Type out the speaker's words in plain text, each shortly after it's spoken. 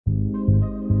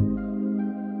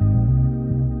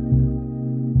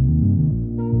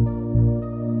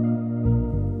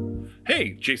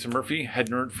Hey, Jason Murphy,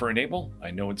 head nerd for Enable. I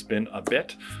know it's been a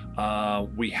bit.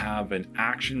 We have an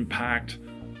action-packed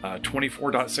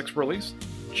 24.6 release.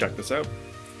 Check this out.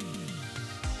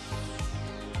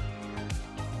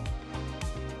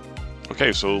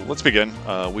 Okay, so let's begin.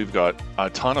 We've got a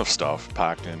ton of stuff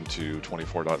packed into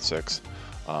 24.6.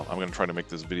 I'm going to try to make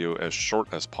this video as short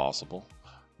as possible.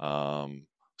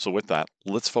 So with that,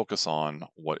 let's focus on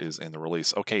what is in the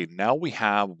release. Okay, now we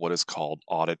have what is called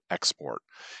Audit Export.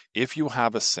 If you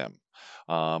have a SIM,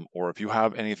 or if you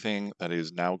have anything that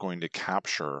is now going to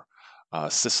capture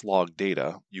syslog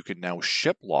data, you can now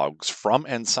ship logs from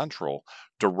EndCentral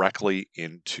directly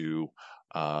into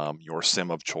your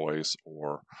SIM of choice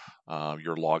or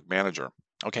your log manager.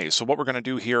 Okay, so what we're going to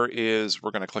do here is we're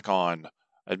going to click on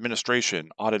Administration,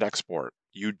 Audit Export.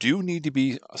 You do need to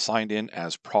be signed in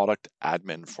as product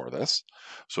admin for this.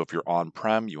 So if you're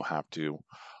on-prem, you have to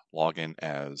log in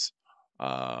as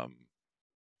product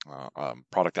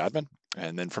admin.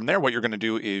 And then from there, what you're going to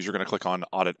do is you're going to click on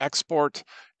Audit Export,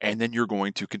 and then you're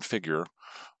going to configure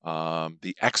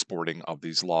the exporting of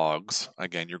these logs.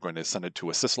 Again, you're going to send it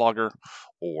to a syslogger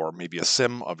or maybe a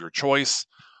SIM of your choice.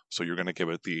 So you're going to give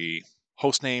it the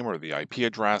host name or the IP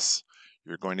address.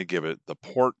 You're going to give it the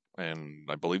port, and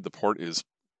I believe the port is,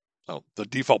 the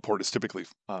default port is typically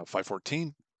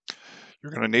 514.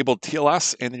 You're going to enable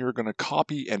TLS, and then you're going to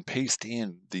copy and paste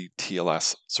in the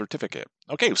TLS certificate.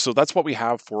 Okay, so that's what we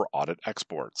have for audit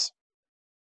exports.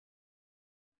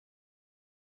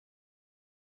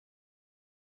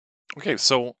 Okay,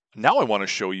 so now I want to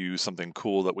show you something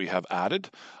cool that we have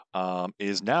added.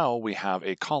 Is now we have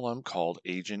a column called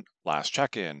Agent Last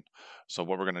Check-in. So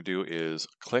what we're going to do is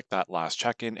click that last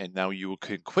check-in, and now you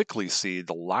can quickly see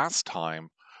the last time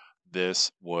this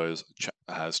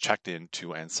has checked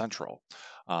into EndCentral.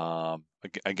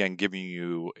 Again, giving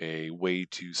you a way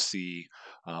to see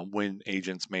when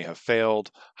agents may have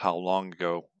failed, how long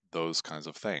ago, those kinds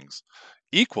of things.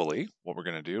 Equally, what we're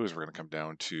going to do is we're going to come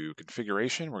down to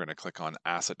configuration. We're going to click on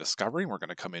asset discovery. And we're going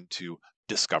to come into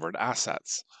discovered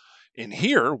assets. In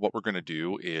here, what we're going to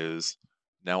do is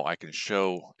now I can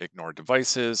show ignore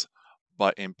devices,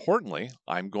 but importantly,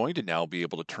 I'm going to now be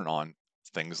able to turn on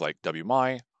things like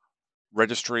WMI,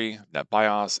 registry,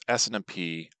 NetBIOS,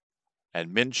 SNMP,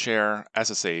 admin share,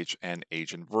 SSH, and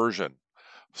agent version.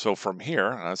 So from here,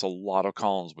 and that's a lot of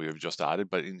columns we have just added,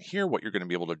 but in here, what you're going to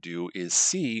be able to do is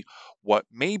see what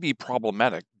may be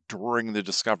problematic during the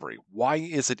discovery. Why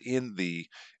is it in the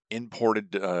imported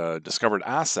discovered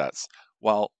assets?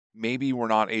 Well, maybe we're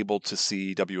not able to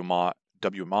see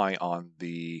WMI on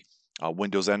the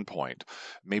Windows endpoint.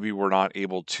 Maybe we're not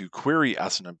able to query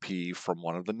SNMP from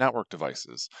one of the network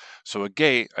devices. So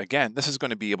again, this is going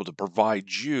to be able to provide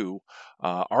you,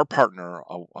 our partner,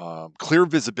 clear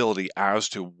visibility as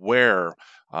to where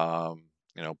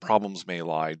problems may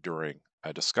lie during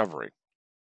a discovery.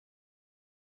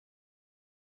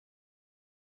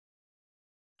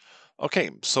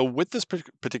 Okay, so with this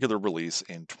particular release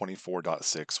in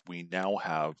 24.6, we now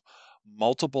have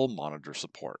multiple monitor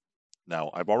support.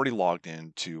 Now, I've already logged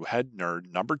into head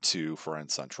nerd number 2 for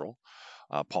EndCentral,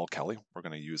 Paul Kelly. We're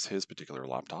going to use his particular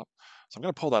laptop. So I'm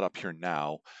going to pull that up here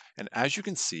now. And as you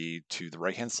can see to the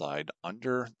right-hand side,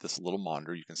 under this little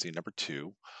monitor, you can see number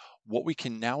 2. What we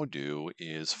can now do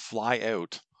is fly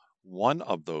out one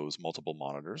of those multiple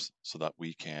monitors so that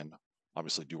we can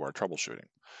obviously do our troubleshooting.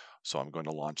 So I'm going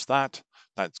to launch that.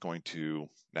 That's going to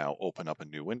now open up a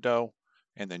new window.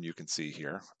 And then you can see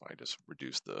here, if I just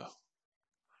reduce the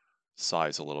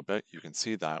size a little bit, you can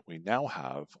see that we now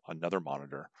have another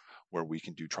monitor where we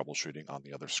can do troubleshooting on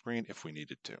the other screen if we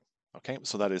needed to. Okay,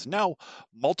 so that is now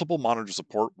multiple monitor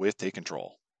support with Takecontrol.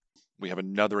 We have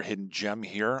another hidden gem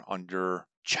here under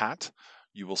chat.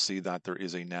 You will see that there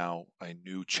is now a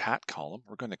new chat column.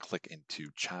 We're going to click into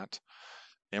chat,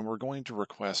 and we're going to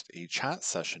request a chat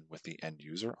session with the end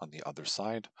user on the other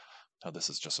side. Now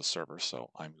this is just a server, so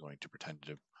I'm going to pretend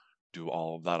to do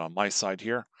all of that on my side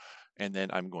here. And then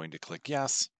I'm going to click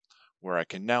yes, where I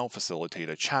can now facilitate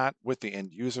a chat with the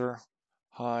end user.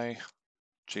 Hi,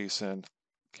 Jason,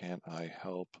 can I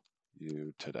help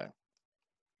you today?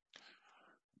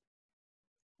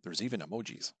 There's even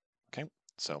emojis. Okay,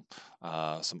 so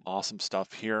some awesome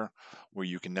stuff here where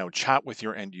you can now chat with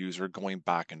your end user going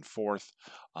back and forth.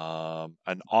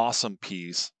 An awesome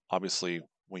piece, obviously,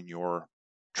 when you're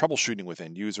troubleshooting with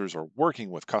end users or working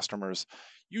with customers,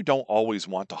 you don't always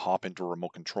want to hop into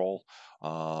remote control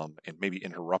and maybe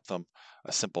interrupt them.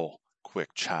 A simple, quick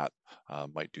chat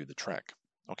might do the trick.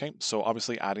 Okay, so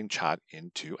obviously adding chat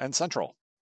into EndCentral.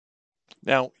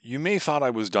 Now, you may thought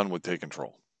I was done with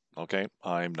Takecontrol. Okay,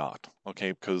 I'm not.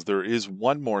 Okay, because there is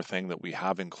one more thing that we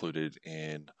have included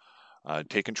in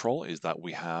Takecontrol is that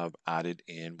we have added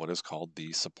in what is called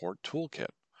the support toolkit.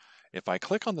 If I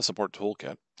click on the support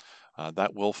toolkit,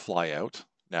 that will fly out.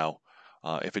 Now,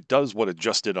 if it does what it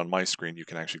just did on my screen, you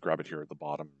can actually grab it here at the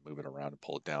bottom, move it around and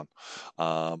pull it down.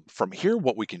 From here,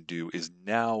 what we can do is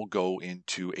now go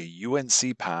into a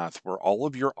UNC path where all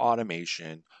of your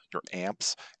automation, your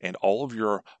amps, and all of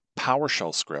your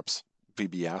PowerShell scripts,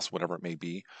 VBS, whatever it may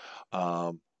be,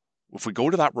 if we go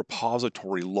to that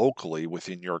repository locally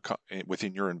within your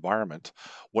environment,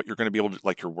 what you're going to be able to,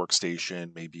 like your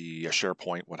workstation, maybe a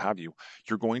SharePoint, what have you,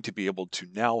 you're going to be able to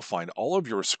now find all of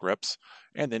your scripts.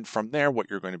 And then from there, what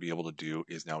you're going to be able to do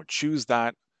is now choose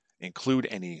that, include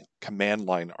any command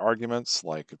line arguments,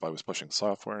 like if I was pushing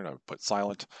software and I would put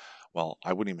silent. Well,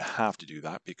 I wouldn't even have to do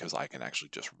that because I can actually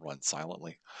just run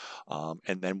silently.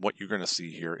 And then what you're going to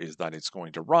see here is that it's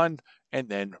going to run and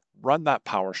then run that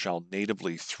PowerShell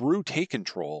natively through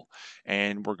Takecontrol,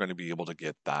 and we're going to be able to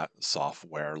get that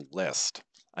software list.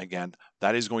 Again,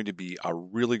 that is going to be a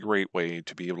really great way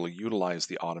to be able to utilize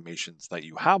the automations that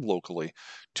you have locally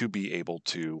to be able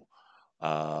to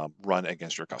run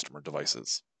against your customer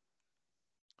devices.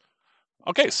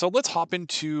 Okay, so let's hop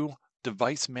into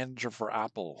Device Manager for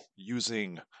Apple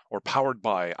using or powered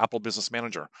by Apple Business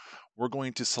Manager. We're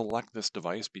going to select this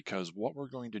device because what we're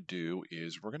going to do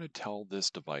is we're going to tell this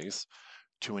device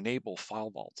to enable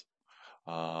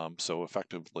FileVault. So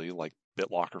effectively, like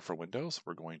BitLocker for Windows,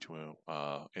 we're going to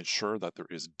ensure that there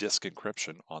is disk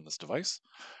encryption on this device.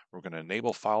 We're going to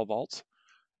enable FileVault.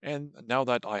 And now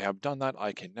that I have done that,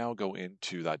 I can now go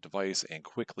into that device and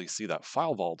quickly see that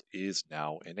FileVault is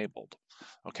now enabled.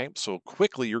 Okay, so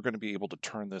quickly you're going to be able to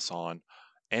turn this on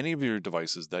any of your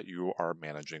devices that you are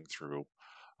managing through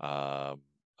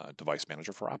Device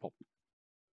Manager for Apple.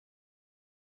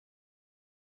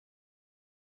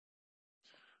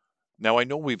 Now, I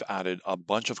know we've added a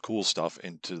bunch of cool stuff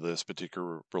into this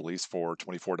particular release for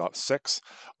 24.6.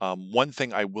 One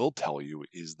thing I will tell you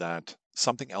is that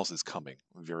something else is coming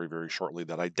very, very shortly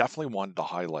that I definitely wanted to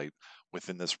highlight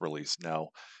within this release. Now,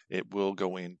 it will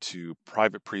go into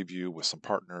private preview with some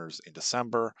partners in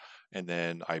December, and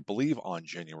then I believe on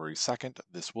January 2nd,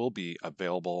 this will be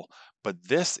available. But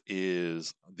this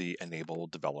is the Enable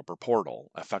Developer Portal.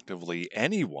 Effectively,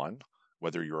 anyone,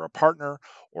 whether you're a partner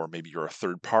or maybe you're a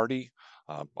third party.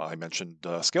 I mentioned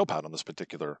ScalePad on this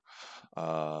particular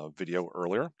video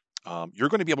earlier. You're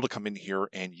going to be able to come in here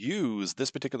and use this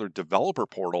particular developer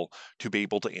portal to be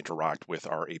able to interact with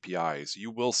our APIs. You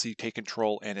will see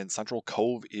Takecontrol and Encentral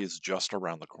Cove is just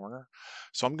around the corner.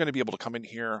 So I'm going to be able to come in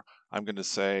here. I'm going to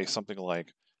say something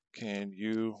like, can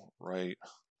you write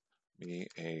me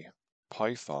a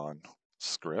Python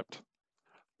script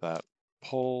that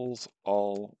pulls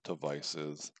all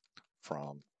devices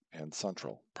from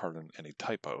Encentral. Pardon any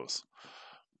typos.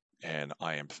 And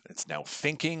it's now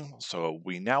thinking. So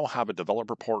we now have a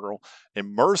developer portal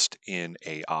immersed in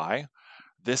AI.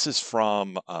 This is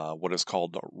from what is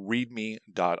called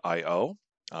readme.io.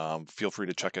 Feel free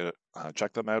to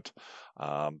check them out.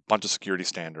 Bunch of security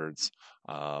standards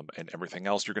and everything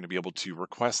else. You're going to be able to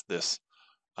request this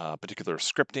particular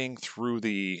scripting through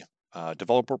the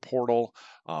developer portal,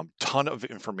 ton of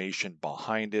information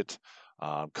behind it,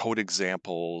 code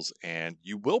examples, and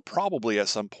you will probably at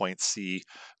some point see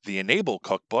the Enable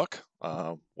cookbook,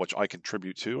 which I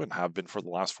contribute to and have been for the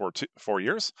last 4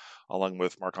 years, along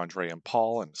with Marc-Andre and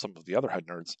Paul and some of the other head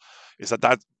nerds, is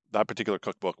that particular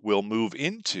cookbook will move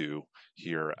into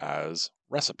here as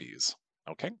recipes.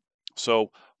 Okay,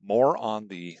 so more on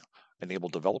the Enable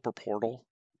developer portal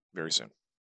very soon.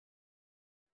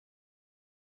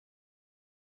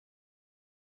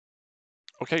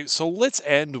 Okay, so let's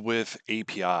end with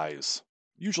APIs.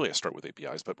 Usually I start with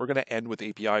APIs, but we're going to end with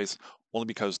APIs only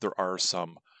because there are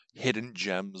some hidden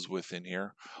gems within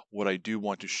here. What I do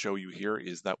want to show you here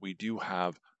is that we do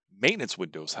have maintenance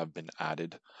windows have been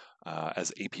added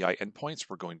as API endpoints.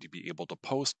 We're going to be able to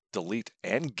post, delete,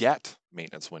 and get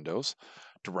maintenance windows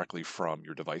directly from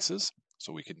your devices.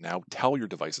 So we can now tell your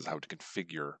devices how to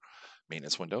configure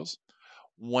maintenance windows.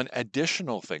 One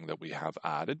additional thing that we have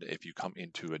added, if you come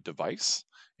into a device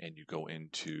and you go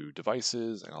into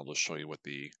devices, and I'll just show you what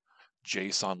the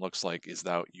JSON looks like, is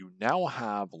that you now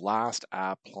have last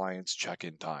appliance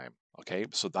check-in time. Okay,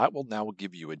 so that will now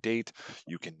give you a date.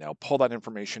 You can now pull that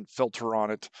information, filter on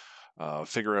it,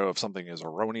 figure out if something is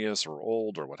erroneous or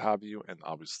old or what have you, and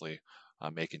obviously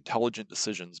make intelligent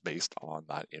decisions based on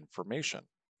that information.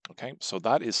 Okay, so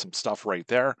that is some stuff right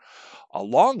there,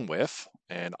 along with,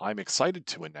 and I'm excited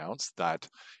to announce that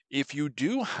if you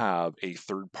do have a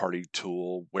third-party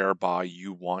tool whereby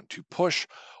you want to push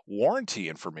warranty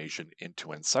information into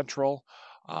Encentral,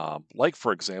 Like,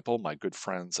 for example, my good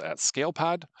friends at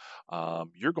ScalePad,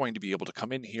 you're going to be able to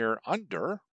come in here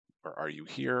under, where are you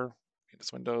here?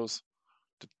 Latest Windows.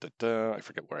 I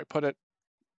forget where I put it.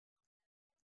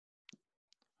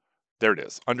 There it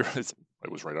is. Under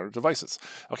it was right under devices.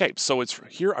 Okay, so it's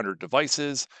here under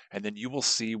devices, and then you will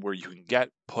see where you can get,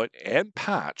 put, and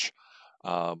patch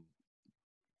um,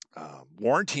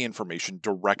 warranty information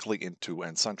directly into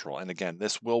EndCentral. And again,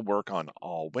 this will work on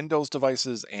all Windows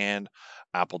devices and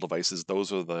Apple devices.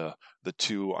 Those are the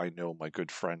two I know my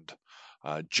good friend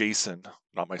Jason,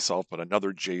 not myself, but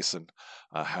another Jason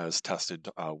has tested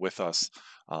with us,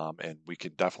 and we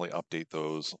can definitely update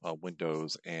those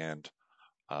Windows and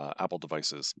Apple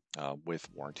devices with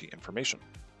warranty information.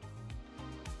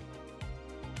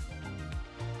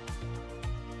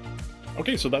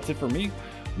 Okay, so that's it for me.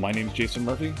 My name is Jason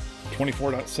Murphy,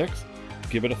 24.6.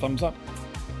 Give it a thumbs up.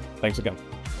 Thanks again.